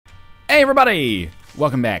Hey everybody!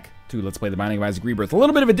 Welcome back to Let's Play The Binding of Isaac Rebirth. A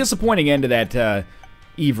little bit of a disappointing end to that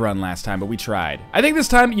Eve run last time, but we tried. I think this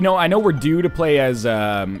time, you know, I know we're due to play as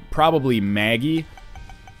probably Maggie,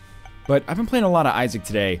 but I've been playing a lot of Isaac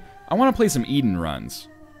today. I want to play some Eden runs.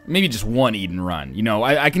 Maybe just one Eden run. You know,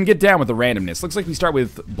 I can get down with the randomness. Looks like we start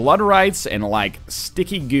with blood rights and like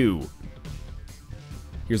sticky goo.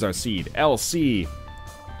 Here's our seed. LCFJ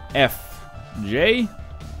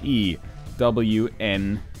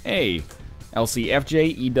EWNA.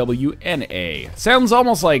 LCFJ EWNA. Sounds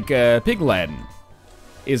almost like Pig Latin.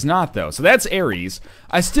 Is not, though. So that's Aries.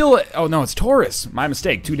 Oh no, it's Taurus. My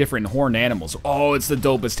mistake. Two different horned animals. Oh, it's the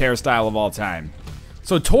dopest hairstyle of all time.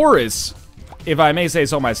 So Taurus, if I may say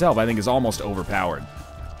so myself, I think is almost overpowered.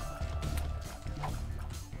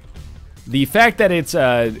 The fact that it's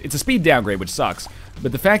a speed downgrade, which sucks,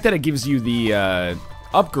 but the fact that it gives you the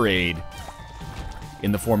upgrade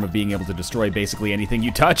in the form of being able to destroy basically anything you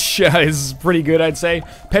touch is pretty good, I'd say.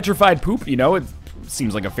 Petrified poop, you know, it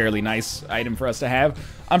seems like a fairly nice item for us to have.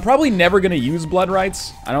 I'm probably never going to use blood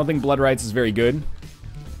rights. I don't think blood rights is very good.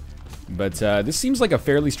 But this seems like a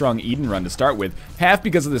fairly strong Eden run to start with. Half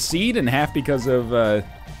because of the seed and half because of,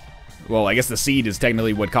 well, I guess the seed is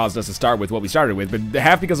technically what caused us to start with what we started with. But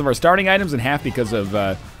half because of our starting items and half because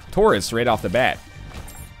of Taurus right off the bat.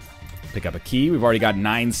 Pick up a key. We've already got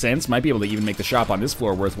 9 cents. Might be able to even make the shop on this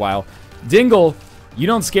floor worthwhile. Dingle, you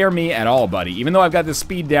don't scare me at all, buddy. Even though I've got this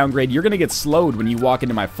speed downgrade, you're going to get slowed when you walk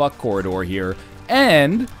into my fuck corridor here.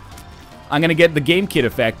 And I'm going to get the game kit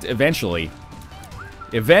effect eventually.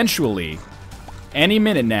 Eventually. Any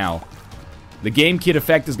minute now. The game kit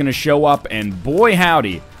effect is going to show up, and boy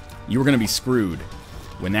howdy, you're going to be screwed.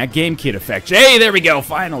 When that game kit effect... Hey, there we go,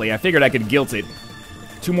 finally. I figured I could guilt it.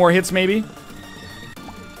 2 more hits, maybe?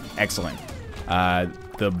 Excellent.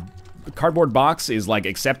 The cardboard box is, like,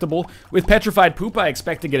 acceptable. With petrified poop, I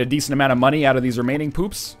expect to get a decent amount of money out of these remaining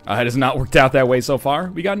poops. It has not worked out that way so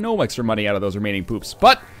far. We got no extra money out of those remaining poops.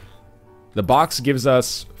 But the box gives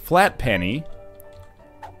us flat penny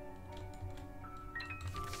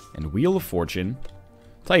and Wheel of Fortune.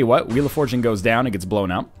 Tell you what, Wheel of Fortune goes down, it gets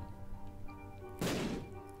blown up.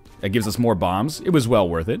 That gives us more bombs. It was well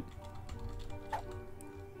worth it.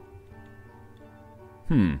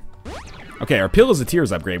 Okay, our Pill is a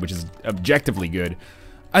Tears upgrade, which is objectively good.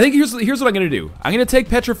 I think here's what I'm going to do. I'm going to take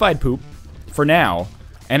Petrified Poop for now,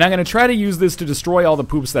 and I'm going to try to use this to destroy all the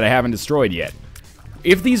poops that I haven't destroyed yet.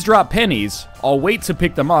 If these drop pennies, I'll wait to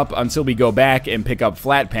pick them up until we go back and pick up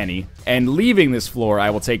Flat Penny, and leaving this floor, I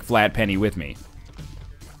will take Flat Penny with me.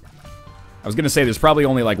 I was going to say there's probably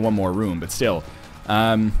only like one more room, but still.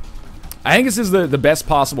 I think this is the best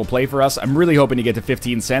possible play for us. I'm really hoping to get to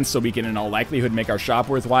 15 cents so we can, in all likelihood, make our shop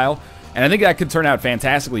worthwhile. And I think that could turn out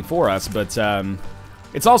fantastically for us, but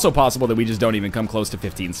it's also possible that we just don't even come close to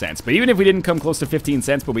 15 cents. But even if we didn't come close to 15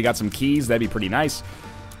 cents, but we got some keys, that'd be pretty nice.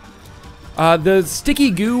 The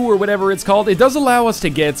sticky goo, or whatever it's called, it does allow us to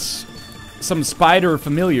get some spider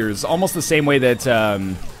familiars, almost the same way that,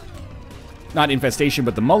 not Infestation,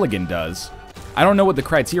 but the Mulligan does. I don't know what the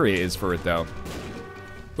criteria is for it, though.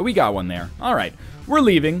 But we got one there. Alright, we're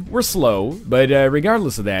leaving, we're slow, but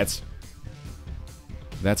regardless of that,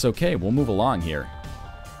 that's okay, we'll move along here.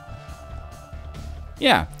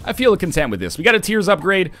 Yeah, I feel content with this. We got a Tears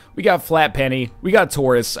upgrade, we got Flat Penny, we got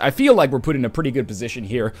Taurus. I feel like we're put in a pretty good position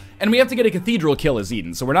here, and we have to get a Cathedral kill as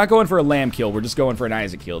Eden, so we're not going for a Lamb kill, we're just going for an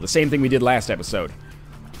Isaac kill. The same thing we did last episode.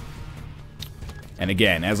 And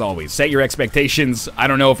again, as always, set your expectations. I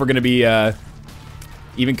don't know if we're going to be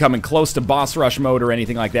even coming close to boss rush mode or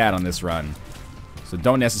anything like that on this run. So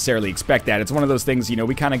don't necessarily expect that. It's one of those things, you know,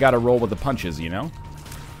 we kind of got to roll with the punches, you know?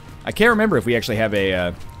 I can't remember if we actually have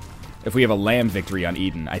a, lamb victory on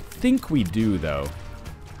Eden. I think we do, though.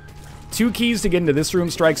 2 keys to get into this room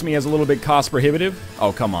strikes me as a little bit cost prohibitive.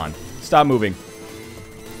 Oh, come on. Stop moving.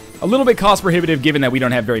 A little bit cost prohibitive given that we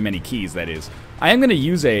don't have very many keys, that is. I am going to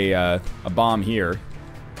use a bomb here.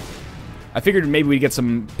 I figured maybe we'd get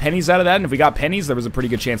some pennies out of that, and if we got pennies, there was a pretty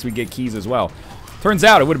good chance we'd get keys as well. Turns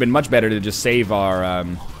out it would have been much better to just save our,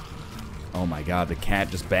 oh my god, the cat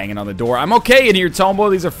just banging on the door. I'm okay in here, Tombo.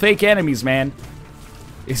 These are fake enemies, man.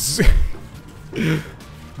 The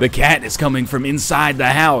cat is coming from inside the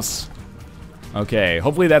house. Okay,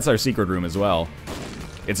 hopefully that's our secret room as well.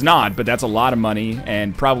 It's not, but that's a lot of money,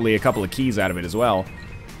 and probably a couple of keys out of it as well.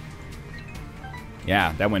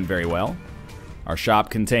 Yeah, that went very well. Our shop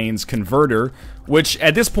contains Converter, which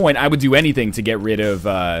at this point I would do anything to get rid of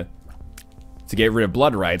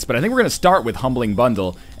blood rights, but I think we're going to start with Humbling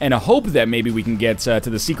Bundle, and I hope that maybe we can get to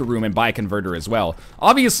the secret room and buy Converter as well.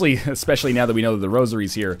 Obviously, especially now that we know that the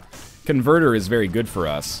Rosary's here, Converter is very good for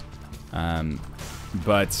us.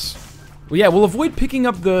 But Well, yeah, we'll avoid picking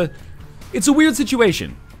up the... It's a weird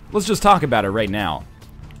situation. Let's just talk about it right now.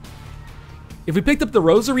 If we picked up the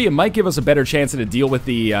Rosary, it might give us a better chance at a deal with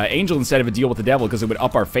the Angel instead of a deal with the Devil, because it would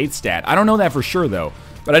up our Faith stat. I don't know that for sure, though.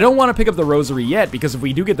 But I don't want to pick up the Rosary yet, because if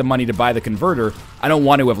we do get the money to buy the Converter, I don't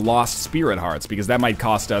want to have lost Spirit Hearts, because that might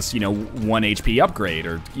cost us, you know, 1 HP upgrade,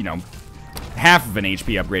 or, you know, half of an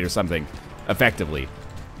HP upgrade or something, effectively.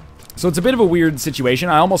 So it's a bit of a weird situation.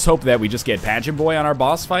 I almost hope that we just get Pageant Boy on our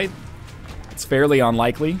boss fight. It's fairly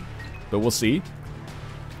unlikely, but we'll see.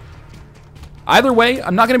 Either way,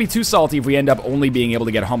 I'm not going to be too salty if we end up only being able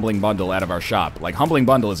to get Humbling Bundle out of our shop. Like, Humbling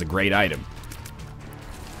Bundle is a great item.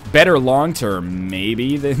 Better long-term,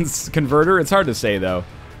 maybe, than Converter. It's hard to say, though.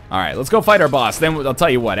 Alright, let's go fight our boss. Then I'll tell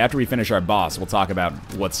you what, after we finish our boss, we'll talk about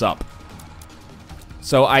what's up.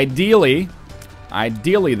 So, ideally,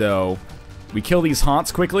 though, we kill these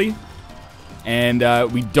haunts quickly,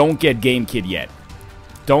 and we don't get Game Kid yet.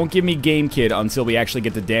 Don't give me Game Kid until we actually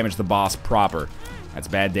get to damage the boss proper. That's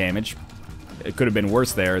bad damage. It could have been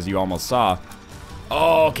worse there, as you almost saw.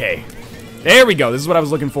 Okay. There we go. This is what I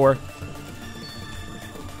was looking for.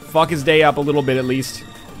 Fuck his day up a little bit, at least.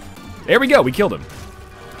 There we go. We killed him.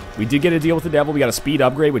 We did get a deal with the Devil. We got a speed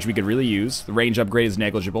upgrade, which we could really use. The range upgrade is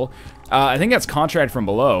negligible. I think that's Contract from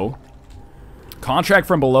Below. Contract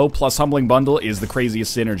from Below plus Humbling Bundle is the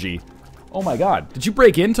craziest synergy. Oh my god. Did you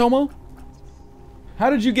break in, Tomo? How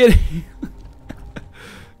did you get...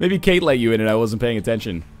 Maybe Kate let you in and I wasn't paying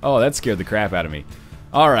attention. Oh, that scared the crap out of me.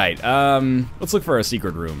 Alright, let's look for a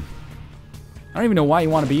secret room. I don't even know why you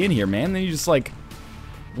want to be in here, man. Then you just, like,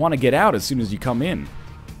 want to get out as soon as you come in.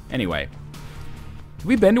 Anyway. Have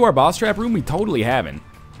we been to our boss trap room? We totally haven't.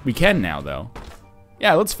 We can now, though.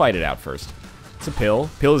 Yeah, let's fight it out first. It's a pill.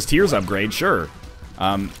 Pill is Tears upgrade, sure.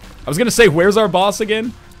 I was gonna say, where's our boss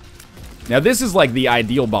again? Now, this is, like, the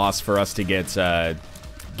ideal boss for us to get,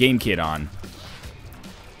 Game Kid on.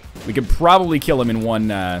 We could probably kill him in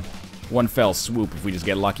one fell swoop if we just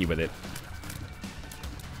get lucky with it.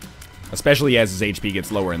 Especially as his HP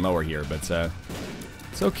gets lower and lower here, but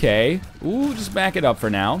it's okay. Ooh, just back it up for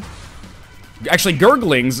now. Actually,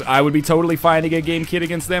 Gurglings, I would be totally fine to get Game Kid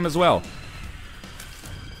against them as well.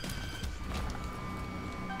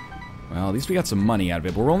 Well, at least we got some money out of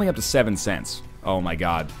it, but we're only up to 7 cents. Oh my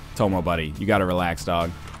god. Tomo, buddy, you gotta relax,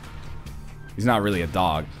 dog. He's not really a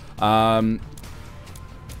dog.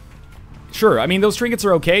 Sure, I mean, those trinkets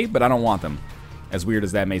are okay, but I don't want them. As weird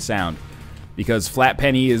as that may sound. Because Flat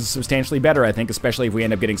Penny is substantially better, I think, especially if we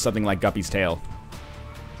end up getting something like Guppy's Tail.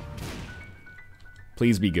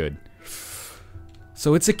 Please be good.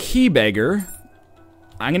 So it's a key beggar.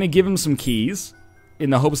 I'm gonna give him some keys in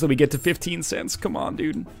the hopes that we get to 15 cents. Come on,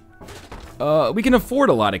 dude. We can afford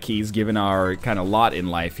a lot of keys given our kind of lot in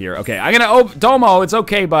life here. Okay, I'm gonna open... Tomo, it's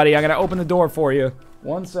okay, buddy. I'm gonna open the door for you.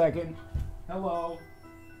 1 second. Hello.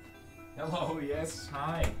 Hello, yes,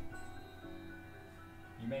 hi.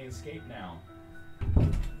 You may escape now.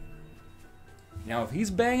 Now, if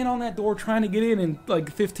he's banging on that door trying to get in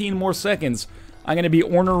like 15 more seconds, I'm gonna be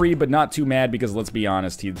ornery but not too mad because, let's be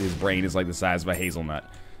honest, his brain is like the size of a hazelnut.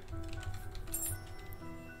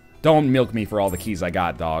 Don't milk me for all the keys I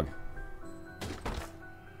got, dog.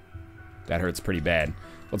 That hurts pretty bad.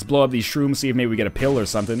 Let's blow up these shrooms, see if maybe we get a pill or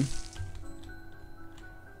something.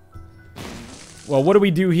 Well, what do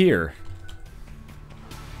we do here?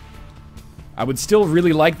 I would still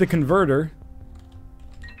really like the Converter.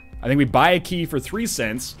 I think we buy a key for 3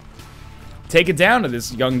 cents. Take it down to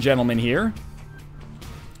this young gentleman here.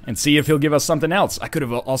 And see if he'll give us something else. I could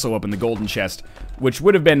have also opened the golden chest, which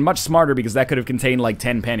would have been much smarter because that could have contained like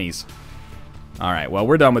 10 pennies. Alright, well,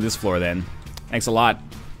 we're done with this floor then. Thanks a lot.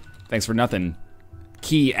 Thanks for nothing.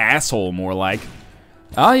 Key asshole, more like.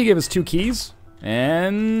 Oh, you gave us 2 keys.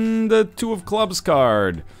 And the 2 of clubs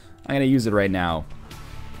card. I'm gonna use it right now.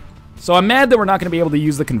 So I'm mad that we're not gonna be able to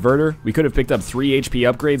use the Converter. We could have picked up 3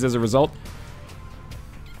 HP upgrades as a result.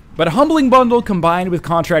 But Humbling Bundle combined with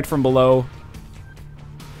Contract from Below,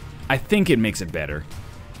 I think it makes it better.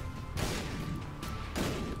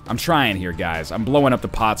 I'm trying here, guys. I'm blowing up the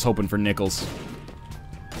pots hoping for nickels.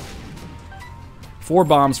 4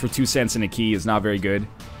 bombs for 2 cents and a key is not very good.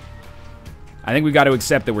 I think we've got to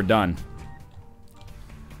accept that we're done.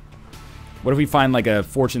 What if we find like a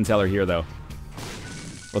fortune teller here, though?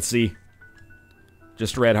 Let's see.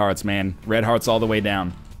 Just red hearts, man. Red hearts all the way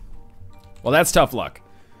down. Well, that's tough luck.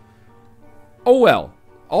 Oh well.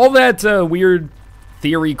 All that weird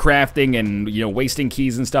theory crafting and, you know, wasting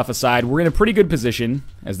keys and stuff aside, we're in a pretty good position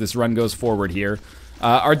as this run goes forward here.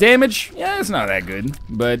 Our damage, yeah, it's not that good,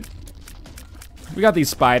 but we got these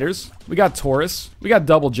spiders. We got Taurus. We got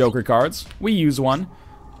double Joker cards. We use one.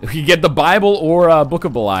 We get the Bible or Book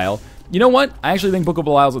of Belial. You know what? I actually think Book of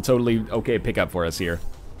Belial is a totally okay pickup for us here.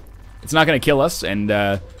 It's not going to kill us, and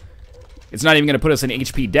it's not even going to put us in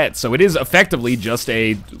HP debt. So it is effectively just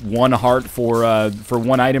a 1 heart for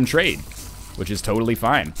 1 item trade, which is totally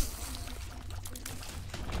fine.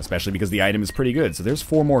 Especially because the item is pretty good. So there's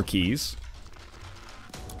 4 more keys.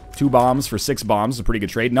 2 bombs for 6 bombs is a pretty good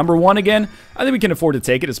trade. Number 1 again, I think we can afford to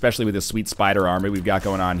take it, especially with this sweet spider armor we've got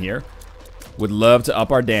going on here. Would love to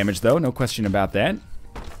up our damage, though. No question about that.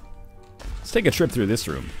 Let's take a trip through this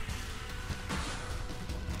room.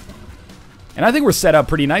 And I think we're set up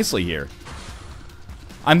pretty nicely here.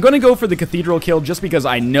 I'm going to go for the cathedral kill just because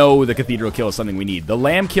I know the cathedral kill is something we need. The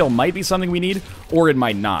lamb kill might be something we need, or it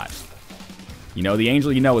might not. You know, the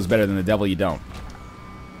angel you know is better than the devil you don't.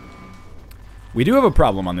 We do have a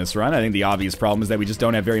problem on this run. I think the obvious problem is that we just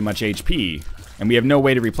don't have very much HP. And we have no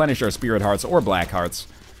way to replenish our spirit hearts or black hearts.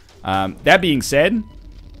 That being said...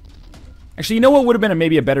 Actually, you know what would have been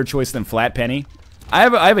maybe a better choice than Flat Penny? I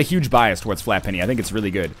have a huge bias towards Flat Penny. I think it's really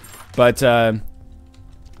good. But,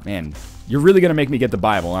 man, you're really going to make me get the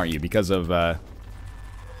Bible, aren't you? Because I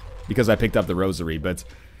picked up the Rosary. But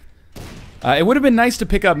it would have been nice to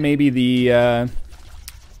pick up maybe the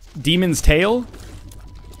Demon's Tail.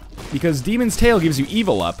 Because Demon's Tail gives you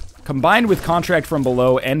Evil Up, combined with Contract from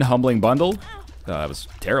Below and Humbling Bundle. That was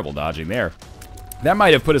terrible dodging there. That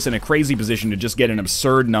might have put us in a crazy position to just get an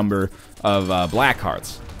absurd number of black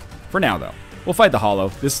hearts. For now, though. We'll fight the Hollow.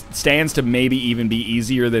 This stands to maybe even be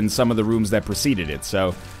easier than some of the rooms that preceded it.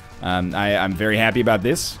 So, I'm very happy about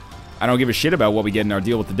this. I don't give a shit about what we get in our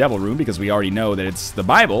deal with the Devil Room, because we already know that it's the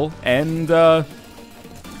Bible and the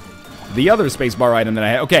other spacebar item that I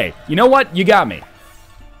had. Okay, you know what? You got me.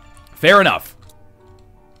 Fair enough.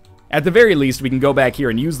 At the very least, we can go back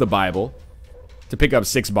here and use the Bible to pick up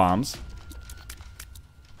 6 bombs.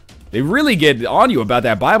 They really get on you about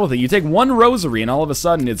that Bible thing. You take 1 rosary and all of a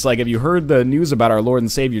sudden it's like, have you heard the news about our Lord and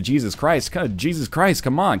Savior Jesus Christ? Jesus Christ,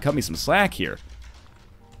 come on, cut me some slack here.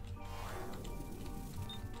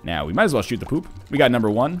 Now, we might as well shoot the poop. We got number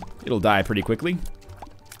 1. It'll die pretty quickly.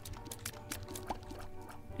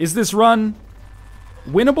 Is this run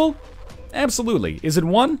winnable? Absolutely. Is it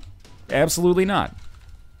 1? Absolutely not.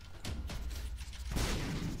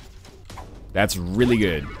 That's really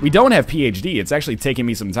good. We don't have PhD. It's actually taking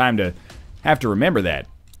me some time to have to remember that.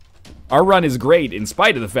 Our run is great in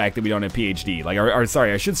spite of the fact that we don't have PhD. Like,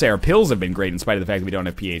 sorry, I should say our pills have been great in spite of the fact that we don't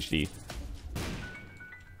have PhD.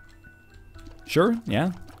 Sure,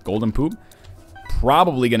 yeah. Golden poop.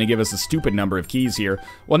 Probably going to give us a stupid number of keys here.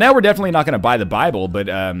 Well, now we're definitely not going to buy the Bible, but,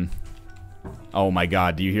 oh my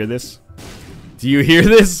god, do you hear this? Do you hear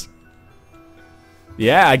this?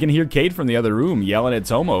 Yeah, I can hear Kate from the other room yelling at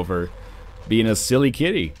Tomo for being a silly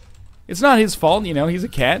kitty. It's not his fault, you know, he's a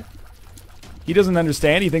cat. He doesn't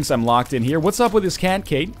understand, he thinks I'm locked in here. What's up with his cat,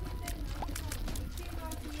 Kate?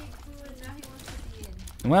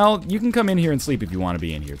 Well, you can come in here and sleep if you want to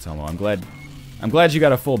be in here, Tomo. I'm glad you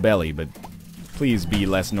got a full belly, but please be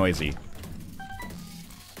less noisy.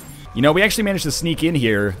 You know, we actually managed to sneak in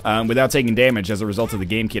here without taking damage as a result of the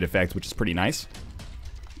game kit effect, which is pretty nice.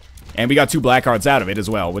 And we got 2 black hearts out of it as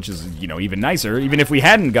well, which is, you know, even nicer. Even if we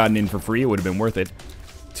hadn't gotten in for free, it would have been worth it.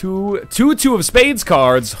 Two of spades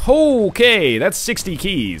cards. Okay, that's 60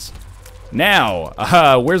 keys.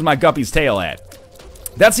 Now, where's my Guppy's tail at?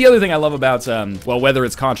 That's the other thing I love about, well, whether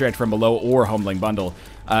it's Contract from Below or Humbling Bundle.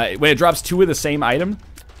 When it drops 2 of the same item,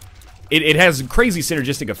 it has crazy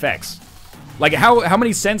synergistic effects. Like, how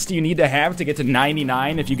many cents do you need to have to get to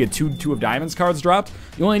 99 if you get 2 of Diamonds cards dropped?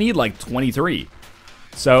 You only need, like, 23.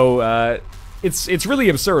 So, it's really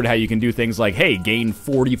absurd how you can do things like, hey, gain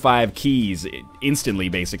 45 keys instantly,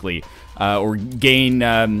 basically. Or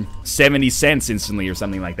gain 70 cents instantly or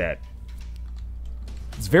something like that.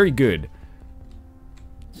 It's very good.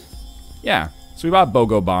 Yeah, so we bought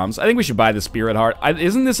BOGO bombs. I think we should buy the Spirit Heart.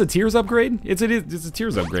 Isn't this a Tears upgrade? It's a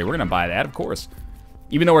Tears upgrade. We're going to buy that, of course.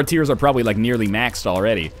 Even though our Tears are probably, like, nearly maxed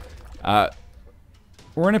already.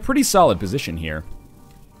 We're in a pretty solid position here.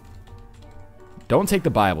 Don't take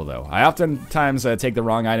the Bible, though. I oftentimes take the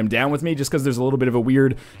wrong item down with me just because there's a little bit of a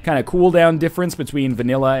weird kind of cooldown difference between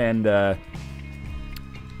Vanilla and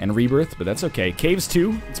Rebirth, but that's okay. Caves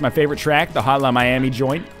 2, it's my favorite track, the Hotline Miami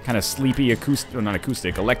joint. Kind of sleepy acoustic, or not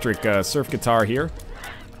acoustic, electric surf guitar here.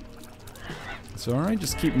 So, alright,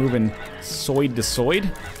 just keep moving soid to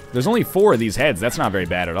soid. There's only 4 of these heads, that's not very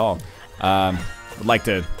bad at all. Would like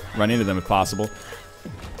to run into them if possible.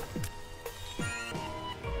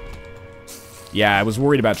 Yeah, I was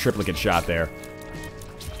worried about triplicate shot there.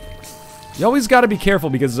 You always gotta be careful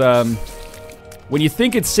because when you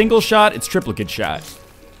think it's single shot, it's triplicate shot.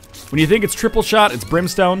 When you think it's triple shot, it's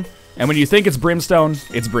brimstone. And when you think it's Brimstone,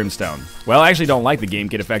 it's Brimstone. Well, I actually don't like the game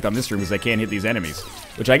kit effect on this room because I can't hit these enemies.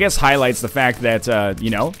 Which I guess highlights the fact that, you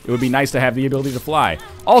know, it would be nice to have the ability to fly.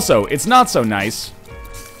 Also, it's not so nice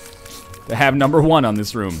to have number 1 on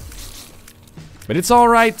this room. But it's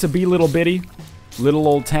alright to be little bitty. Little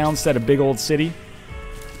old town instead of big old city.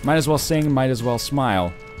 Might as well sing, might as well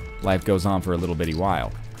smile. Life goes on for a little bitty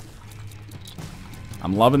while.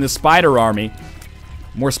 I'm loving this spider army.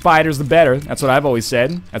 More spiders, the better. That's what I've always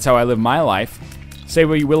said. That's how I live my life. Say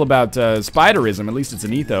what you will about spiderism, at least it's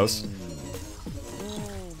an ethos.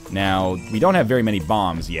 Now, we don't have very many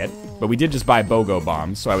bombs yet, but we did just buy BOGO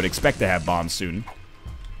bombs, so I would expect to have bombs soon.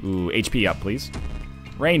 Ooh, HP up, please.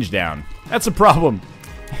 Range down. That's a problem.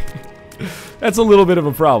 That's a little bit of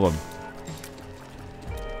a problem.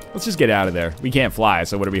 Let's just get out of there. We can't fly,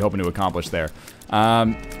 so what are we hoping to accomplish there?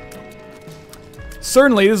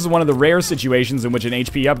 Certainly, this is one of the rare situations in which an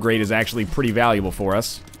HP upgrade is actually pretty valuable for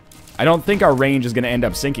us. I don't think our range is going to end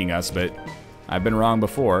up sinking us, but I've been wrong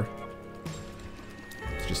before.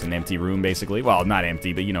 It's just an empty room, basically. Well, not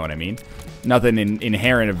empty, but you know what I mean. Nothing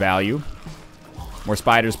inherent of value. More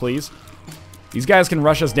spiders, please. These guys can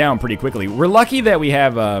rush us down pretty quickly. We're lucky that we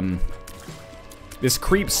have this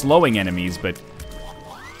creep slowing enemies, but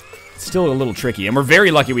it's still a little tricky. And we're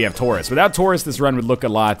very lucky we have Taurus. Without Taurus, this run would look a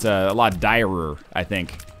lot direr, I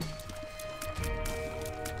think.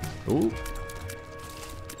 Ooh.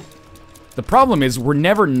 The problem is we're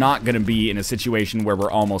never not going to be in a situation where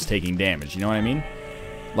we're almost taking damage. You know what I mean?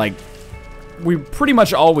 Like, we're pretty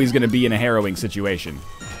much always going to be in a harrowing situation.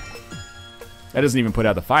 That doesn't even put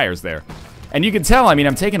out the fires there. And you can tell, I mean,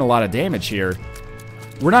 I'm taking a lot of damage here.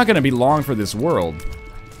 We're not going to be long for this world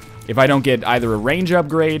if I don't get either a range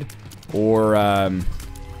upgrade or, I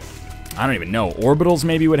don't even know. Orbitals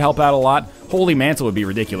maybe would help out a lot. Holy Mantle would be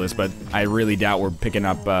ridiculous, but I really doubt we're picking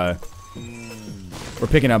up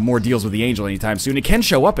more deals with the Angel anytime soon. It can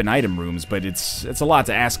show up in item rooms, but it's a lot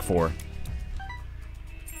to ask for.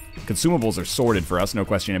 Consumables are sorted for us, no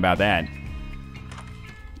question about that.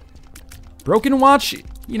 Broken Watch,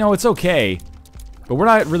 you know, it's okay. But we're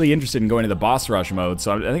not really interested in going to the boss rush mode,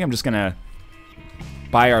 so I think I'm just gonna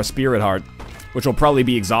buy our Spirit Heart, which will probably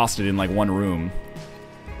be exhausted in like one room.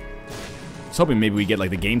 I was hoping maybe we get like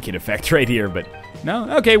the game kit effect right here, but no.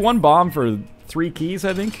 Okay, 1 bomb for 3 keys,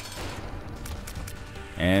 I think.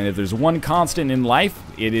 And if there's one constant in life,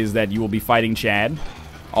 it is that you will be fighting Chad.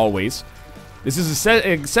 Always. This is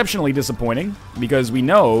exceptionally disappointing, because we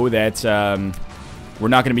know that we're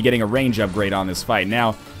not going to be getting a range upgrade on this fight.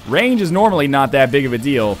 Now, range is normally not that big of a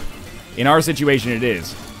deal. In our situation, it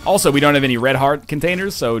is. Also, we don't have any red heart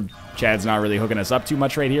containers, so Chad's not really hooking us up too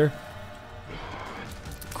much right here.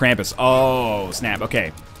 Krampus. Oh, snap.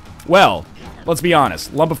 Okay. Well, let's be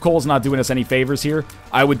honest. Lump of Coal's not doing us any favors here.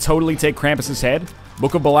 I would totally take Krampus's head.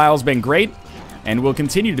 Book of Belial's been great, and will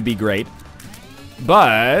continue to be great.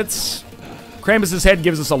 But Krampus's head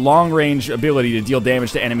gives us a long-range ability to deal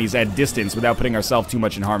damage to enemies at distance without putting ourselves too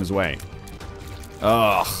much in harm's way.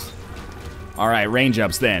 Ugh. Alright, range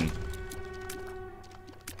ups then.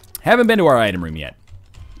 Haven't been to our item room yet.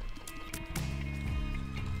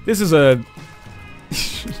 This is a...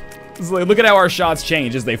 Look at how our shots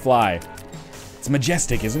change as they fly. It's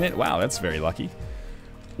majestic, isn't it? Wow, that's very lucky.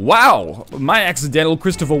 Wow, my accidental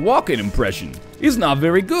Christopher Walken impression is not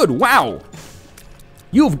very good. Wow.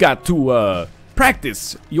 You've got to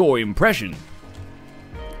practice your impression.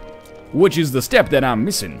 Which is the step that I'm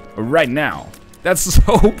missing right now. That's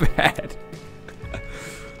so bad.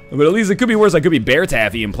 But at least it could be worse. I could be Bear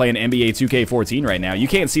Taffy and playing NBA 2K14 right now. You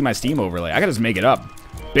can't see my Steam overlay. I gotta just make it up.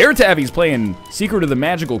 Bear Taffy's playing Secret of the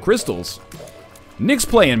Magical Crystals. Nick's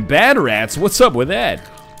playing Bad Rats. What's up with that?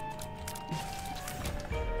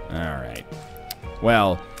 Alright.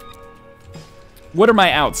 Well, what are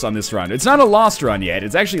my outs on this run? It's not a lost run yet.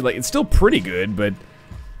 It's actually, like, it's still pretty good, but...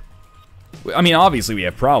 I mean, obviously we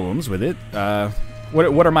have problems with it.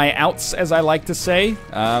 What are my outs, as I like to say?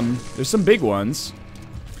 There's some big ones.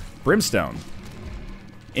 Brimstone.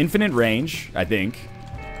 Infinite range, I think.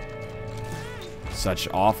 Such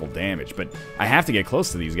awful damage, but I have to get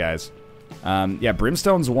close to these guys. Yeah,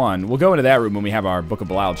 Brimstone's 1. We'll go into that room when we have our Book of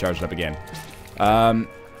Belial charged up again. Can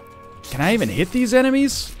I even hit these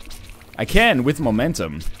enemies? I can with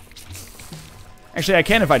momentum. Actually, I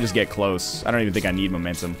can if I just get close. I don't even think I need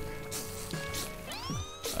momentum.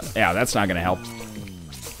 Yeah, that's not gonna help.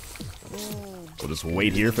 We'll just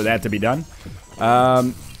wait here for that to be done.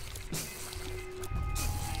 Come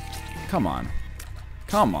on.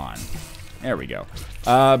 Come on. There we go.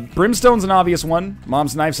 Brimstone's an obvious one.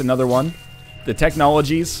 Mom's Knife's another one. The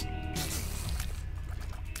technologies.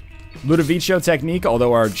 Ludovico technique,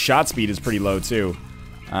 although our shot speed is pretty low too.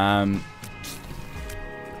 Trying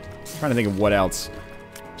to think of what else.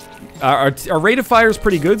 Our rate of fire is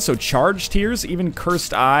pretty good, so charge tears, even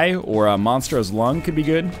Cursed Eye or Monstro's Lung could be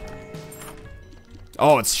good.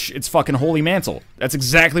 Oh, it's fucking Holy Mantle. That's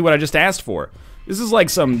exactly what I just asked for. This is like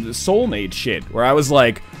some soulmate shit, where I was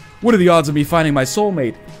like, what are the odds of me finding my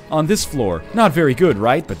soulmate on this floor? Not very good,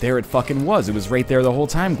 right? But there it fucking was. It was right there the whole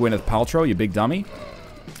time, Gwyneth Paltrow, you big dummy.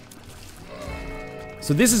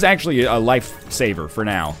 So this is actually a lifesaver for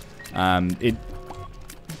now.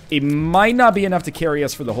 It might not be enough to carry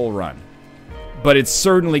us for the whole run, but it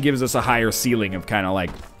certainly gives us a higher ceiling of kind of like,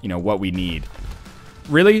 you know, what we need.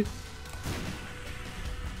 Really?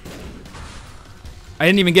 I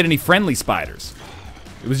didn't even get any friendly spiders.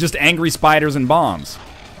 It was just angry spiders and bombs.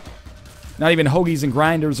 Not even hoagies and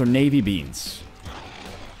grinders or navy beans.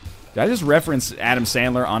 Did I just reference Adam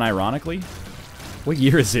Sandler unironically? What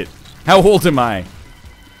year is it? How old am I?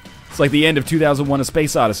 It's like the end of 2001: A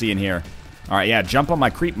Space Odyssey in here. Alright, yeah, jump on my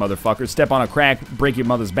creep, motherfucker. Step on a crack, break your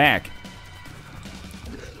mother's back.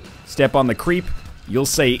 Step on the creep, you'll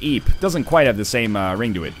say eep. Doesn't quite have the same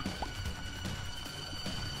ring to it.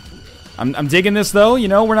 I'm digging this, though. You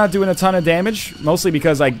know, we're not doing a ton of damage. Mostly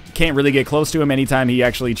because I can't really get close to him anytime he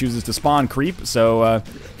actually chooses to spawn creep. So,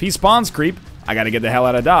 if he spawns creep, I gotta get the hell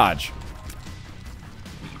out of Dodge.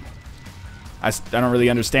 I don't really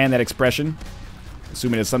understand that expression.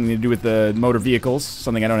 Assuming it's something to do with the motor vehicles.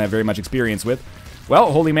 Something I don't have very much experience with.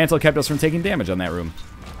 Well, Holy Mantle kept us from taking damage on that room.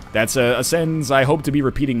 That's a sentence I hope to be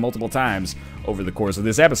repeating multiple times over the course of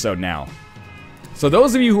this episode now. So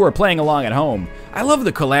those of you who are playing along at home, I love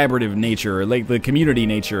the collaborative nature, like the community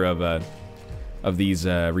nature of these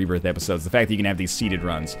Rebirth episodes. The fact that you can have these seeded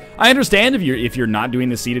runs. I understand if you're not doing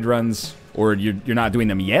the seeded runs, or you're not doing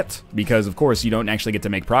them yet, because of course you don't actually get to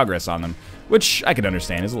make progress on them, which I could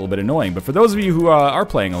understand is a little bit annoying. But for those of you who are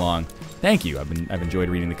playing along, thank you. I've enjoyed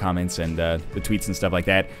reading the comments and the tweets and stuff like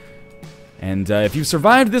that. And if you've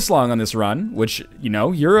survived this long on this run, which, you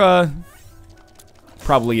know, you're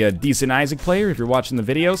probably a decent Isaac player if you're watching the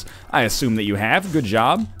videos. I assume that you have. Good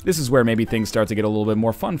job. This is where maybe things start to get a little bit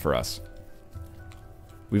more fun for us.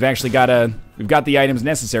 We've actually got the items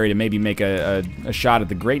necessary to maybe make a shot at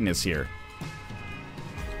the greatness here.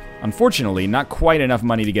 Unfortunately, not quite enough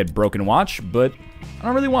money to get Broken Watch, but I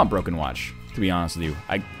don't really want Broken Watch, to be honest with you.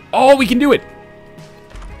 Oh, we can do it!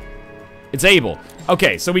 It's able.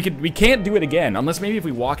 Okay, so we can't do it again, unless maybe if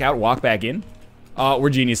we walk out, walk back in. We're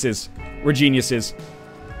geniuses. We're geniuses.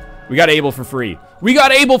 We got able for free. We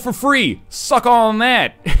got able for free! Suck on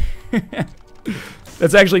that!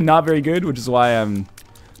 That's actually not very good, which is why I'm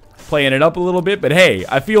playing it up a little bit, but hey,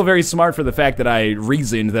 I feel very smart for the fact that I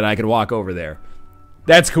reasoned that I could walk over there.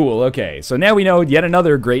 That's cool, okay. So now we know yet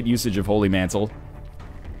another great usage of Holy Mantle.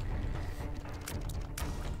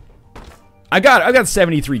 I got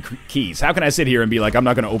 73 keys. How can I sit here and be like, I'm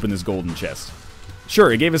not going to open this golden chest?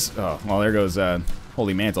 Sure, it gave us... Oh, well, there goes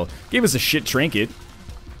Holy Mantle. Gave us a shit trinket.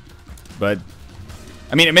 But,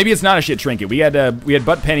 I mean, maybe it's not a shit trinket. We had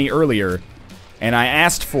Butt Penny earlier, and I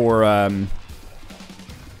asked for,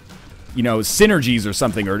 you know, synergies or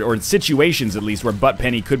something, or situations at least where Butt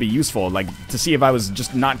Penny could be useful, like to see if I was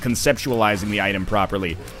just not conceptualizing the item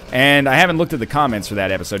properly. And I haven't looked at the comments for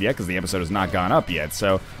that episode yet, because the episode has not gone up yet,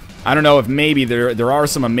 so I don't know if maybe there are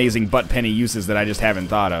some amazing Butt Penny uses that I just haven't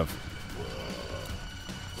thought of.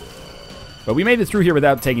 But we made it through here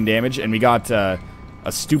without taking damage, and we got a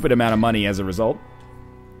stupid amount of money as a result,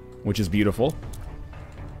 which is beautiful.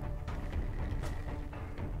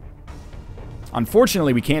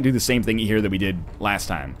 Unfortunately, we can't do the same thing here that we did last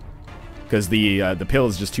time, because the pill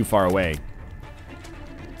is just too far away.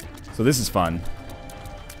 So this is fun.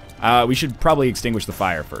 We should probably extinguish the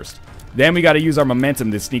fire first. Then we got to use our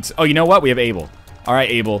momentum that sneaks... Oh, you know what? We have Abel. All right,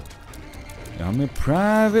 Abel. I'm a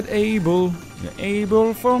private Abel. You're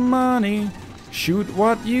able for money. Shoot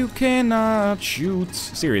what you cannot shoot.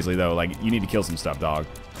 Seriously, though, like, you need to kill some stuff, dog.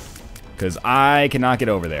 Because I cannot get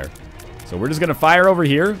over there. So we're just going to fire over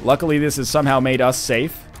here. Luckily, this has somehow made us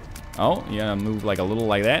safe. Oh, yeah, move like a little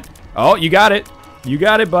like that. Oh, you got it. You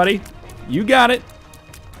got it, buddy. You got it.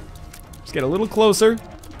 Just get a little closer.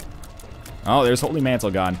 Oh, there's Holy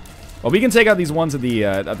Mantle gone. Well, we can take out these ones at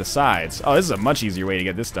the sides. Oh, this is a much easier way to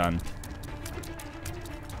get this done.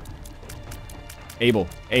 Abel,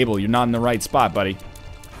 you're not in the right spot, buddy.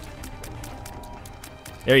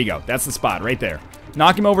 There you go. That's the spot right there.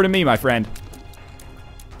 Knock him over to me, my friend.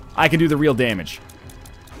 I can do the real damage.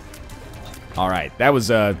 All right, that was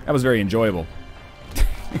very enjoyable.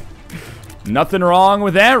 Nothing wrong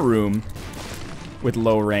with that room with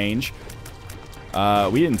low range.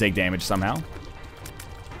 We didn't take damage somehow.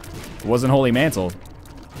 It wasn't Holy Mantle.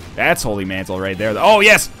 That's Holy Mantle right there. Oh,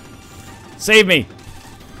 yes! Save me!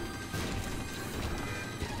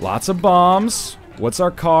 Lots of bombs. What's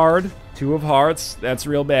our card? 2 of Hearts. That's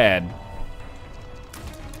real bad.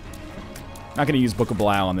 Not going to use Book of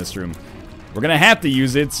Belial on this room. We're going to have to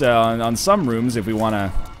use it on some rooms if we want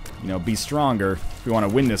to, you know, be stronger. If we want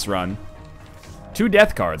to win this run. 2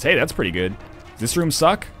 death cards. Hey, that's pretty good. Does this room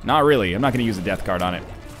suck? Not really. I'm not going to use a death card on it.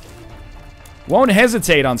 Won't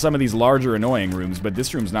hesitate on some of these larger annoying rooms, but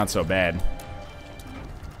this room's not so bad.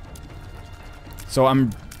 So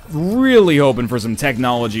I'm really hoping for some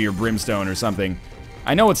technology or brimstone or something.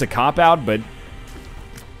 I know it's a cop-out, but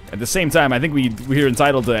at the same time, I think we're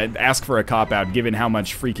entitled to ask for a cop-out given how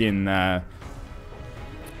much freaking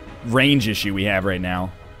range issue we have right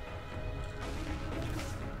now.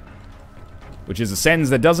 Which is a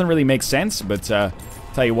sentence that doesn't really make sense, but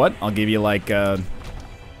tell you what, I'll give you like a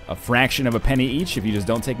fraction of a penny each if you just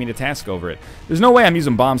don't take me to task over it. There's no way I'm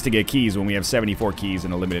using bombs to get keys when we have 74 keys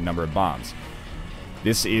and a limited number of bombs.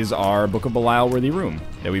 This is our Book of Belial worthy room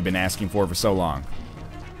that we've been asking for so long.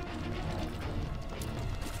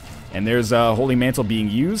 And there's a Holy Mantle being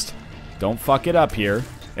used. Don't fuck it up here.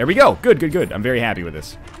 There we go. Good, good, good. I'm very happy with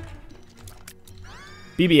this.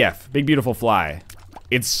 BBF, Big Beautiful Fly.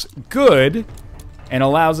 It's good and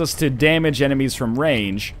allows us to damage enemies from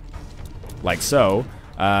range, like so.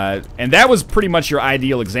 And that was pretty much your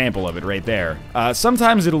ideal example of it right there.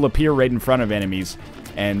 Sometimes it'll appear right in front of enemies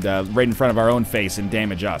and right in front of our own face and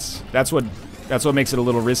damage us. That's what makes it a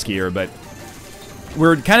little riskier, but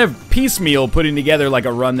we're kind of piecemeal putting together like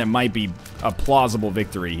a run that might be a plausible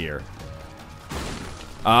victory here.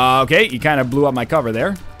 Okay, you kind of blew up my cover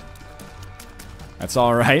there. That's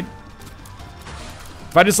all right.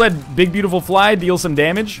 If I just let Big Beautiful Fly deal some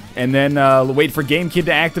damage and then wait for Game Kid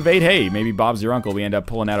to activate, hey, maybe Bob's your uncle. We end up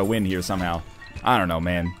pulling out a win here somehow. I don't know,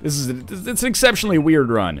 man. It's an exceptionally weird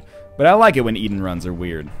run, but I like it when Eden runs are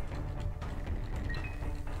weird.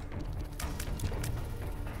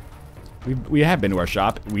 We have been to our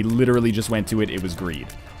shop. We literally just went to it. It was greed.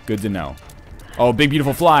 Good to know. Oh, Big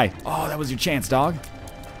Beautiful Fly. Oh, that was your chance, dog.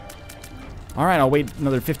 All right, I'll wait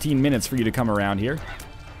another 15 minutes for you to come around here.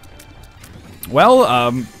 Well,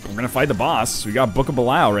 we're gonna fight the boss. We got Book of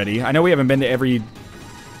Belial ready. I know we haven't been to every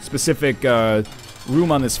specific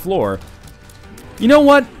room on this floor. You know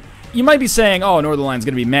what? You might be saying, oh, Northernline's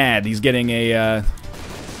gonna be mad. He's getting a,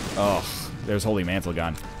 oh, there's Holy Mantle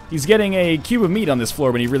gone. He's getting a cube of meat on this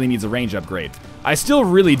floor when he really needs a range upgrade. I still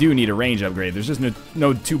really do need a range upgrade. There's just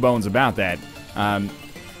no two bones about that. I'll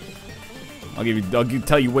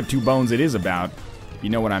tell you what 2 bones it is about. You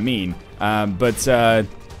know what I mean.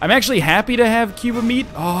 I'm actually happy to have cube of meat.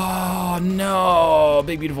 Oh, no.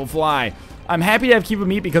 Big Beautiful Fly. I'm happy to have cube of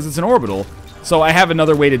meat because it's an orbital. So I have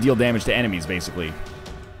another way to deal damage to enemies, basically.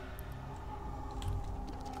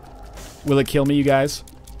 Will it kill me, you guys?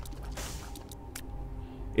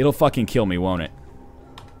 It'll fucking kill me, won't it?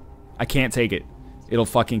 I can't take it. It'll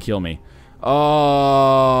fucking kill me.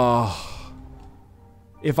 Oh.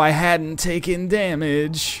 If I hadn't taken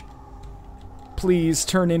damage. Please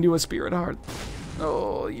turn into a spirit heart.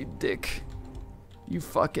 Oh, you dick. You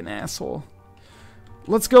fucking asshole.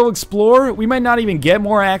 Let's go explore. We might not even get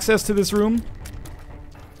more access to this room.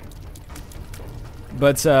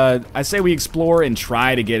 But I say we explore and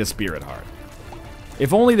try to get a spirit heart.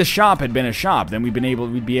 If only the shop had been a shop, then we'd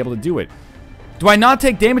be able to do it. Do I not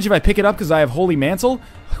take damage if I pick it up because I have Holy Mantle?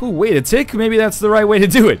 Ooh, wait a tick. Maybe that's the right way to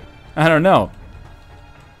do it. I don't know.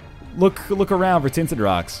 Look around for tinted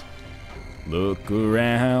rocks. Look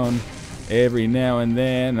around. Every now and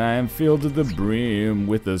then I am filled to the brim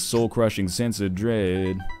with a soul-crushing sense of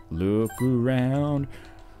dread. Look around.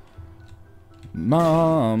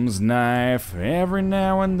 Mom's knife. Every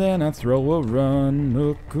now and then I throw a run.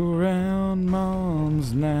 Look around.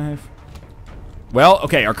 Mom's knife. Well,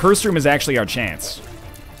 okay, our curse room is actually our chance.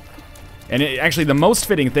 And actually the most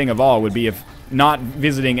fitting thing of all would be if not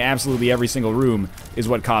visiting absolutely every single room is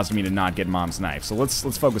what caused me to not get Mom's knife. So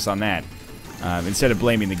let's focus on that instead of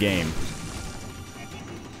blaming the game.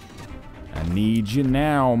 I need you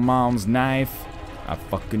now, Mom's knife. I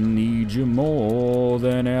fucking need you more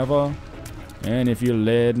than ever. And if you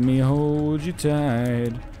let me hold you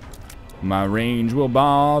tight, my range will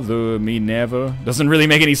bother me never. Doesn't really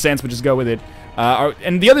make any sense, but just go with it.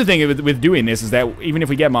 And the other thing with doing this is that even if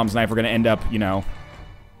we get Mom's knife, we're going to end up, you know,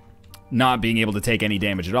 not being able to take any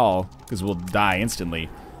damage at all, because we'll die instantly.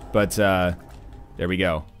 But, there we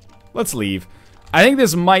go. Let's leave. I think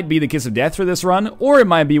this might be the kiss of death for this run, or it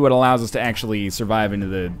might be what allows us to actually survive into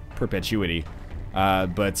the perpetuity.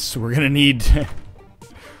 But we're gonna need...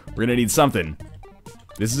 we're gonna need something.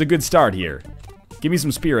 This is a good start here. Give me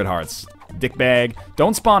some spirit hearts. Dickbag.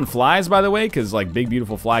 Don't spawn flies, by the way, because, like, big,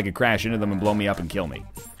 beautiful fly could crash into them and blow me up and kill me.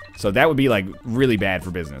 So that would be, like, really bad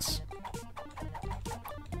for business.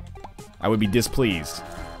 I would be displeased.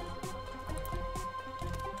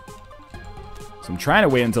 So I'm trying to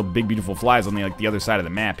wait until big, beautiful fly is on the, like, the other side of the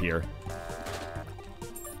map here.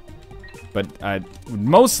 But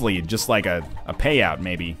mostly just like a payout,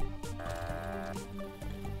 maybe.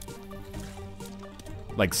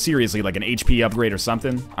 Like, seriously, like an HP upgrade or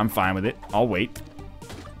something. I'm fine with it. I'll wait.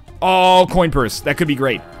 Oh, coin purse. That could be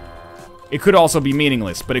great. It could also be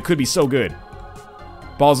meaningless, but it could be so good.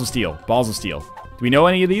 Balls of steel. Balls of steel. Do we know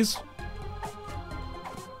any of these?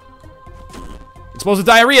 Explosive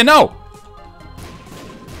diarrhea. No!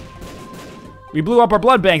 We blew up our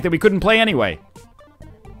blood bank that we couldn't play anyway.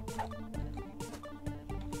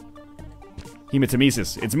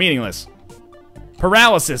 Hematemesis. It's meaningless.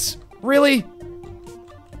 Paralysis. Really?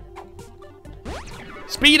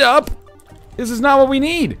 Speed up? This is not what we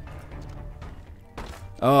need.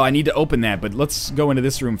 Oh, I need to open that, but let's go into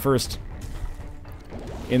this room first.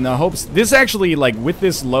 In the hopes... This actually, like, with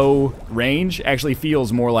this low range, actually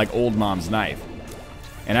feels more like Old Mom's knife.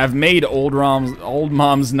 And I've made Old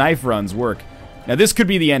Mom's knife runs work. Now, this could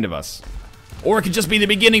be the end of us. Or it could just be the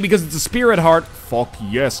beginning because it's a spirit heart. Fuck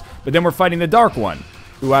yes. But then we're fighting the Dark One,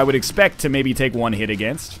 who I would expect to maybe take one hit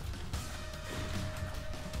against.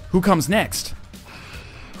 Who comes next?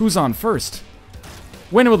 Who's on first?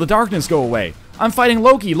 When will the darkness go away? I'm fighting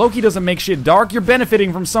Loki. Loki doesn't make shit dark. You're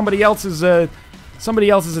benefiting from somebody else's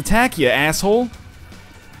attack, you asshole.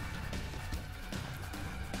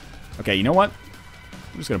 Okay, you know what?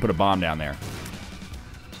 I'm just gonna put a bomb down there.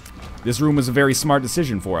 This room was a very smart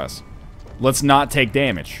decision for us. Let's not take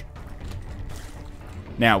damage.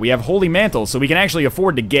 Now, we have Holy Mantle, so we can actually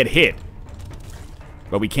afford to get hit.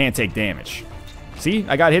 But we can't take damage. See?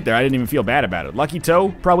 I got hit there. I didn't even feel bad about it. Lucky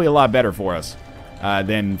Toe, probably a lot better for us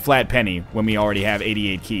than Flat Penny when we already have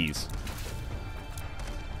 88 keys.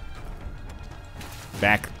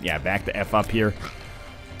 Back the F up here.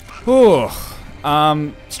 Whew.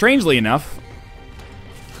 Strangely enough,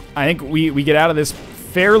 I think we get out of this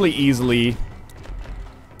fairly easily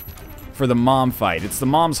for the mom fight. It's the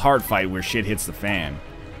mom's heart fight where shit hits the fan.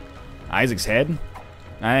 Isaac's head?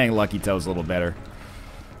 I think Lucky Toe's a little better.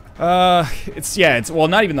 It's well,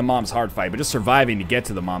 not even the mom's heart fight, but just surviving to get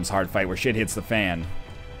to the mom's heart fight where shit hits the fan.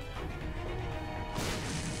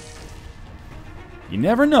 You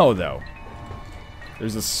never know, though.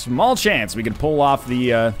 There's a small chance we could pull off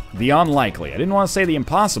the unlikely. I didn't want to say the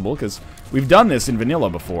impossible, because we've done this in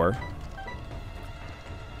vanilla before.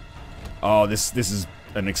 Oh, this is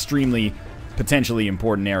an extremely potentially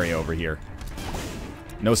important area over here.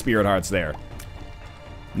 No spirit hearts there.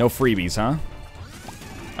 No freebies, huh?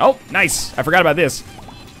 Oh, nice. I forgot about this.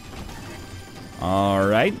 All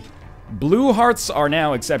right. Blue hearts are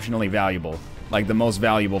now exceptionally valuable. Like the most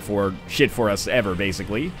valuable for shit for us ever,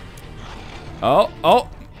 basically. Oh,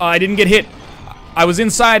 I didn't get hit. I was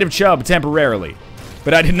inside of Chubb temporarily,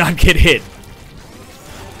 but I did not get hit.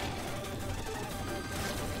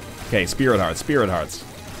 Okay, spirit hearts.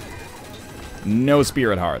 No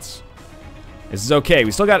spirit hearts. This is okay.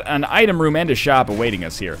 We still got an item room and a shop awaiting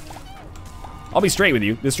us here. I'll be straight with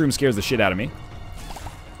you. This room scares the shit out of me.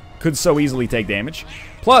 Could so easily take damage.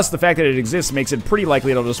 Plus, the fact that it exists makes it pretty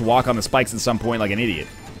likely it'll just walk on the spikes at some point like an idiot.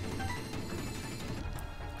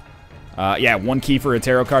 Yeah, one key for a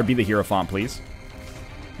tarot card. Be the Hierophant, please.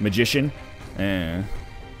 Magician.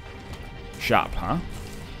 Shop, huh?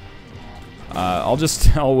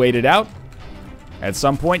 I'll wait it out. At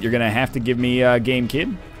some point, you're gonna have to give me a Game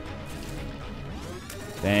Kid.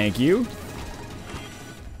 Thank you.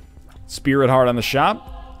 Spirit Heart on the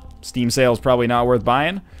shop. Steam sale's probably not worth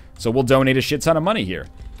buying, so we'll donate a shit ton of money here.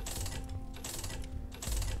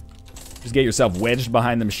 Just get yourself wedged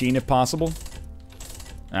behind the machine if possible.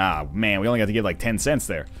 Ah, man, we only got to give like 10 cents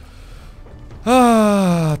there.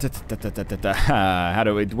 How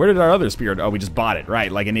do we... Where did our other spirit... Oh, we just bought it.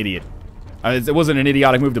 Right, like an idiot. It wasn't an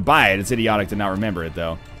idiotic move to buy it. It's idiotic to not remember it,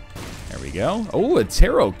 though. There we go. Oh, a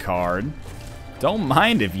tarot card. Don't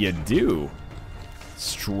mind if you do.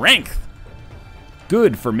 Strength.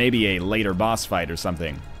 Good for maybe a later boss fight or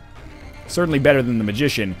something. Certainly better than the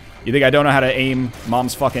Magician. You think I don't know how to aim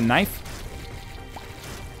Mom's fucking knife?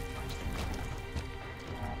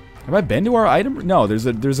 Have I been to our item? No,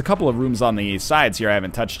 there's a couple of rooms on the sides here I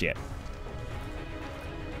haven't touched yet.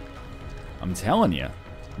 I'm telling you.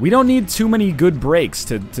 We don't need too many good breaks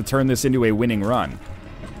to turn this into a winning run.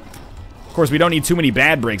 Of course, we don't need too many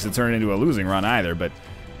bad breaks to turn it into a losing run either, but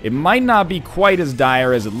it might not be quite as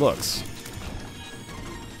dire as it looks.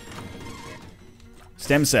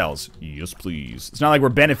 Stem cells. Yes, please. It's not like we're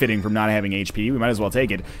benefiting from not having HP. We might as well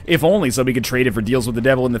take it. If only so we could trade it for deals with the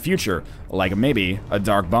devil in the future. Like maybe a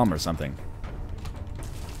dark bomb or something.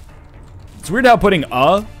 It's weird how putting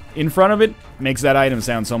a in front of it makes that item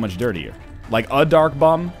sound so much dirtier. Like a dark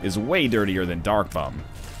bomb is way dirtier than dark bomb.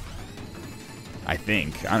 I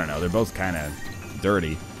think. I don't know. They're both kind of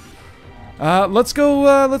dirty. Let's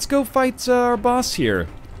go fight our boss here.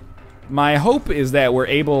 My hope is that we're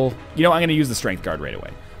able... You know, I'm going to use the strength card right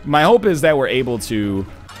away. My hope is that we're able to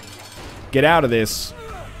get out of this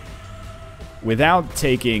without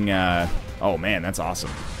taking... oh, man, that's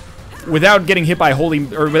awesome. Without getting hit by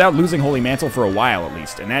without losing Holy Mantle for a while, at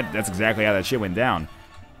least. And that's exactly how that shit went down.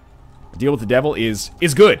 Deal with the devil is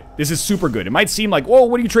good. This is super good. It might seem like, whoa,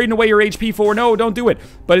 what are you trading away your HP for? No, don't do it.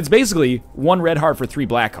 But it's basically 1 red heart for 3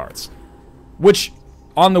 black hearts. Which,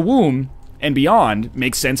 on the womb... and beyond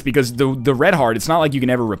makes sense because the red heart, it's not like you can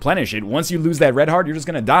ever replenish it. Once you lose that red heart, you're just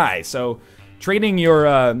gonna die. So trading your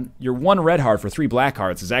 1 red heart for 3 black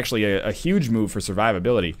hearts is actually a huge move for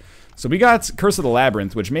survivability. So we got Curse of the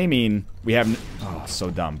Labyrinth, which may mean we have oh, so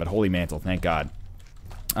dumb, but Holy Mantle, thank God.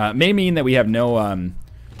 May mean that we have no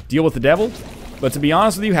deal with the devil. But to be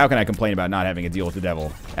honest with you, how can I complain about not having a deal with the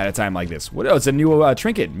devil at a time like this? What? Oh, it's a new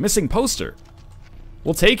trinket, missing poster.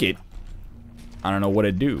 We'll take it. I don't know what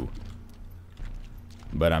it'd do,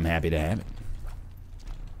 but I'm happy to have it.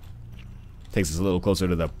 Takes us a little closer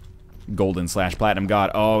to the golden / platinum god.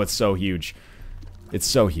 Oh, it's so huge. It's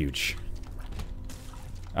so huge.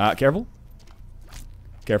 Careful.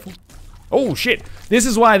 Careful. Oh, shit. This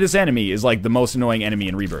is why this enemy is like the most annoying enemy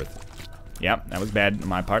in Rebirth. Yep, that was bad on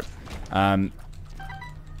my part.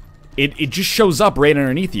 It just shows up right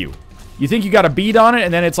underneath you. You think you got a bead on it,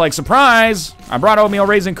 and then it's like, surprise! I brought oatmeal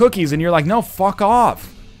raisin cookies, and you're like, no, fuck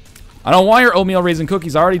off. I don't want your oatmeal raisin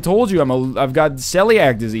cookies. I already told you I've got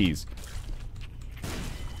celiac disease.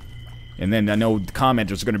 And then I know the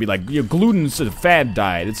commenters are going to be like, your gluten's a fad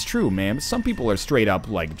diet. It's true, man. But some people are straight up,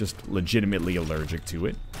 like, just legitimately allergic to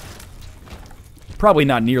it. Probably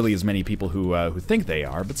not nearly as many people who think they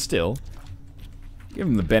are, but still. Give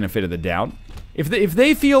them the benefit of the doubt. If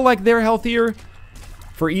they feel like they're healthier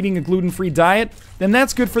for eating a gluten-free diet, then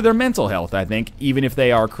that's good for their mental health, I think, even if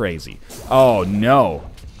they are crazy. Oh, no.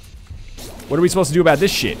 What are we supposed to do about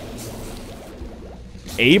this shit?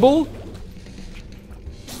 Abel?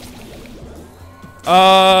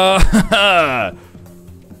 I'll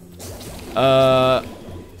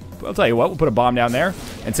tell you what, we'll put a bomb down there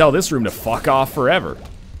and tell this room to fuck off forever.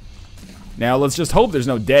 Now, let's just hope there's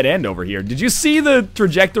no dead end over here. Did you see the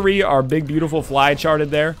trajectory our big, beautiful fly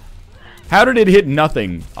charted there? How did it hit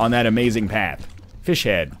nothing on that amazing path? Fish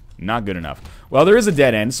head. Not good enough. Well, there is a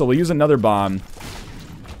dead end, so we'll use another bomb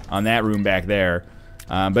on that room back there.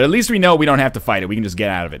 But at least we know we don't have to fight it. We can just get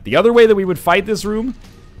out of it. The other way that we would fight this room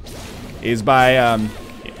is by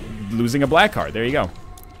losing a black card. There you go.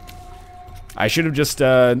 I should have just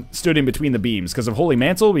stood in between the beams. Because of Holy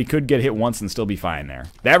Mantle, we could get hit once and still be fine there.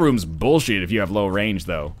 That room's bullshit if you have low range,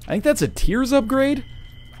 though. I think that's a Tears upgrade.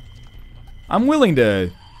 I'm willing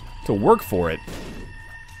to work for it.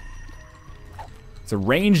 It's a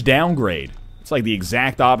range downgrade. It's like the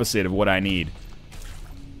exact opposite of what I need.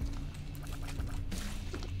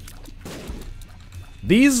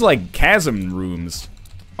 These, like, chasm rooms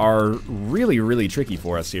are really, really tricky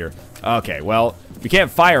for us here. Okay, well, we can't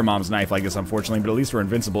fire Mom's knife like this, unfortunately, but at least we're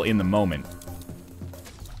invincible in the moment.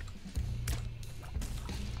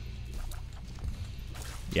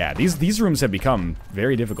 Yeah, these rooms have become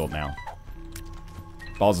very difficult now.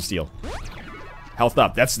 Balls of steel. Health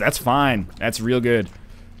up. That's fine. That's real good.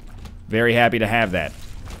 Very happy to have that.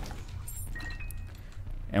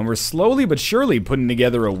 And we're slowly but surely putting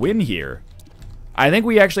together a win here. I think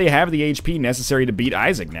we actually have the HP necessary to beat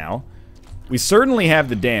Isaac now. We certainly have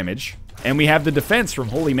the damage, and we have the defense from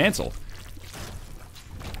Holy Mantle.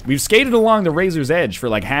 We've skated along the razor's edge for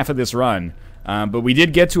like half of this run, but we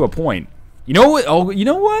did get to a point. You know what? Oh, you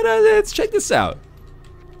know what? Let's check this out.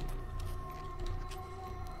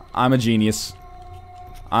 I'm a genius.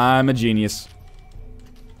 I'm a genius.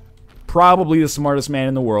 Probably the smartest man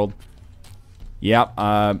in the world. Yep,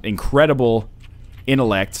 incredible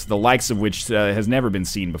intellect, the likes of which has never been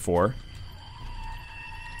seen before.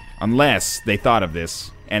 Unless they thought of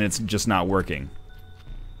this, and it's just not working.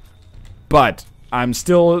 But, I'm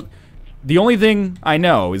still... The only thing I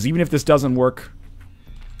know is even if this doesn't work,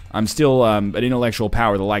 I'm still an intellectual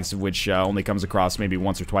power, the likes of which only comes across maybe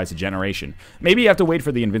once or twice a generation. Maybe you have to wait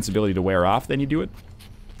for the invincibility to wear off, then you do it.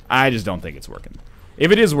 I just don't think it's working.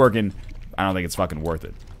 If it is working, I don't think it's fucking worth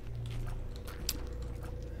it.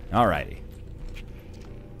 Alrighty.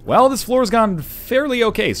 Well, this floor's gone fairly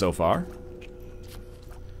okay so far.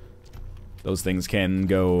 Those things can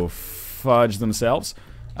go fudge themselves.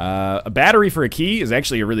 A battery for a key is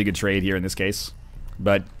actually a really good trade here in this case.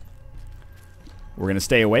 But we're going to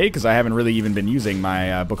stay away because I haven't really even been using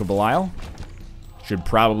my Book of Belial. Should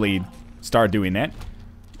probably start doing that.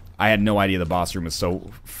 I had no idea the boss room was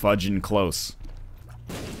so fudging close.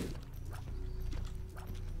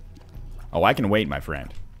 Oh, I can wait, my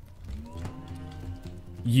friend.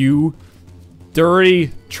 You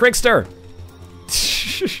dirty trickster!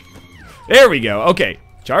 There we go. Okay,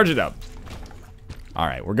 charge it up.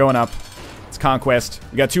 Alright, we're going up. It's Conquest.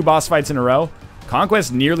 We got 2 boss fights in a row.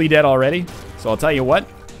 Conquest nearly dead already. So I'll tell you what.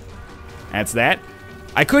 That's that.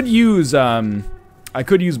 I could use the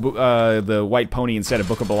White Pony instead of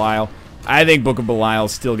Book of Belial. I think Book of Belial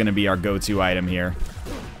is still going to be our go-to item here.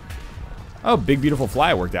 Oh, Big Beautiful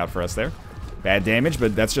Fly worked out for us there. Bad damage,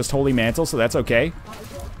 but that's just Holy Mantle, so that's okay.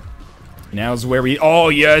 Now's where we... Oh,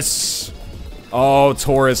 yes! Oh,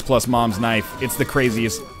 Taurus plus Mom's Knife. It's the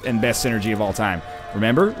craziest and best synergy of all time.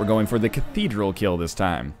 Remember, we're going for the Cathedral kill this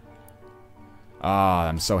time. Ah,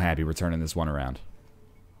 I'm so happy we're turning this one around.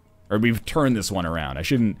 Or we've turned this one around. I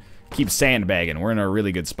shouldn't keep sandbagging. We're in a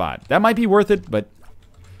really good spot. That might be worth it, but...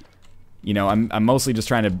 You know, I'm mostly just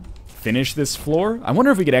trying to finish this floor. I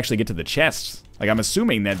wonder if we could actually get to the chests. Like, I'm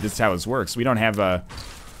assuming that this is how this works. We don't have a...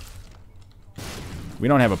 We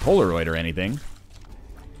don't have a Polaroid or anything.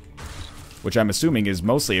 Which I'm assuming is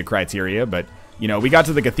mostly a criteria, but... You know, we got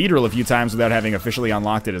to the Cathedral a few times without having officially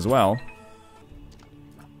unlocked it as well.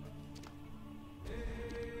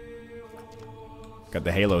 Got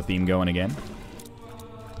the Halo theme going again.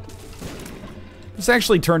 This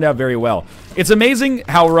actually turned out very well. It's amazing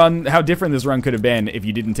how different this run could have been if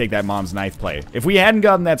you didn't take that Mom's Knife play. If we hadn't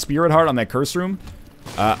gotten that Spirit Heart on that Curse Room,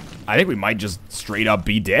 I think we might just straight up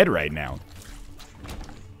be dead right now.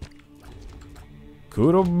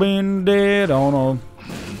 Could have been dead on a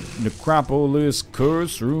Necropolis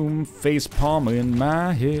Curse Room, face palm in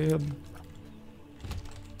my head.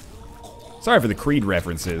 Sorry for the Creed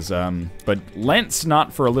references, but Lent's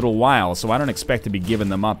not for a little while, so I don't expect to be giving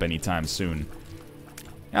them up anytime soon.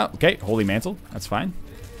 Oh, okay, Holy Mantle, that's fine.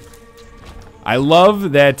 I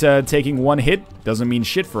love that taking one hit doesn't mean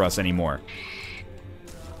shit for us anymore.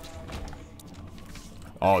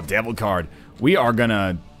 Oh, Devil card. We are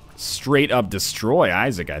gonna straight up destroy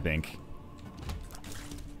Isaac, I think.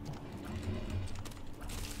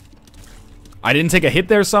 I didn't take a hit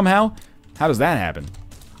there somehow? How does that happen?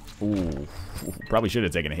 Ooh, probably should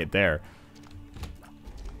have taken a hit there.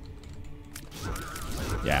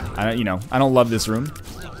 Yeah, I don't love this room.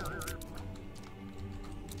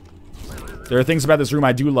 There are things about this room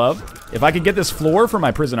I do love. If I could get this floor for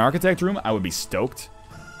my Prison Architect room, I would be stoked.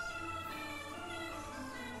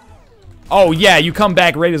 Oh, yeah, you come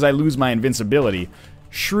back right as I lose my invincibility.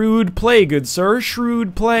 Shrewd play, good sir.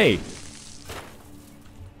 Shrewd play.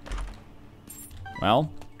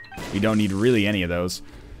 Well, we don't need really any of those.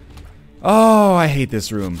 Oh, I hate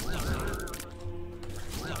this room.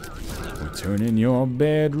 We're turning your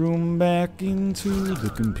bedroom back into the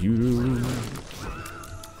computer room.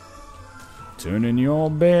 Turning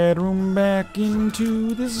your bedroom back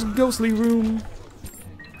into this ghostly room.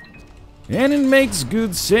 And it makes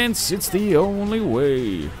good sense, it's the only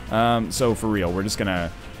way. So for real, we're just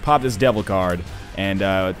gonna pop this Devil card. And,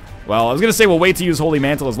 well, I was gonna say we'll wait to use Holy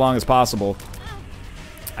Mantle as long as possible.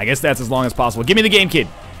 I guess that's as long as possible. Give me the game, kid.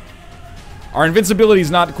 Our invincibility is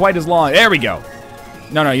not quite as long. There we go.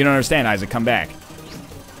 No, you don't understand, Isaac. Come back.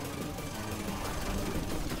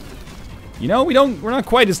 You know, we're not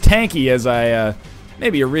quite as tanky as I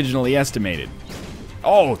maybe originally estimated.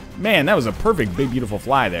 Oh, man, that was a perfect Big Beautiful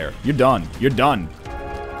Fly there. You're done. You're done.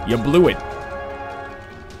 You blew it.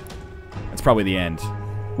 That's probably the end.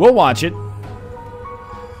 We'll watch it.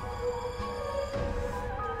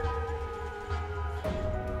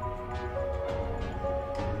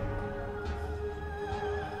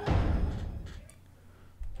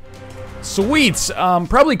 Sweet!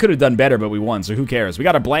 Probably could have done better, but we won, so who cares? We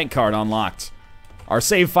got a blank card unlocked. Our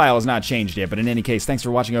save file has not changed yet, but in any case, thanks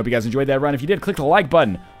for watching. I hope you guys enjoyed that run. If you did, click the like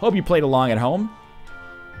button. Hope you played along at home.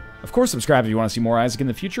 Of course, subscribe if you want to see more Isaac in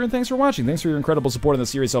the future, and thanks for watching. Thanks for your incredible support in the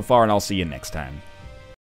series so far, and I'll see you next time.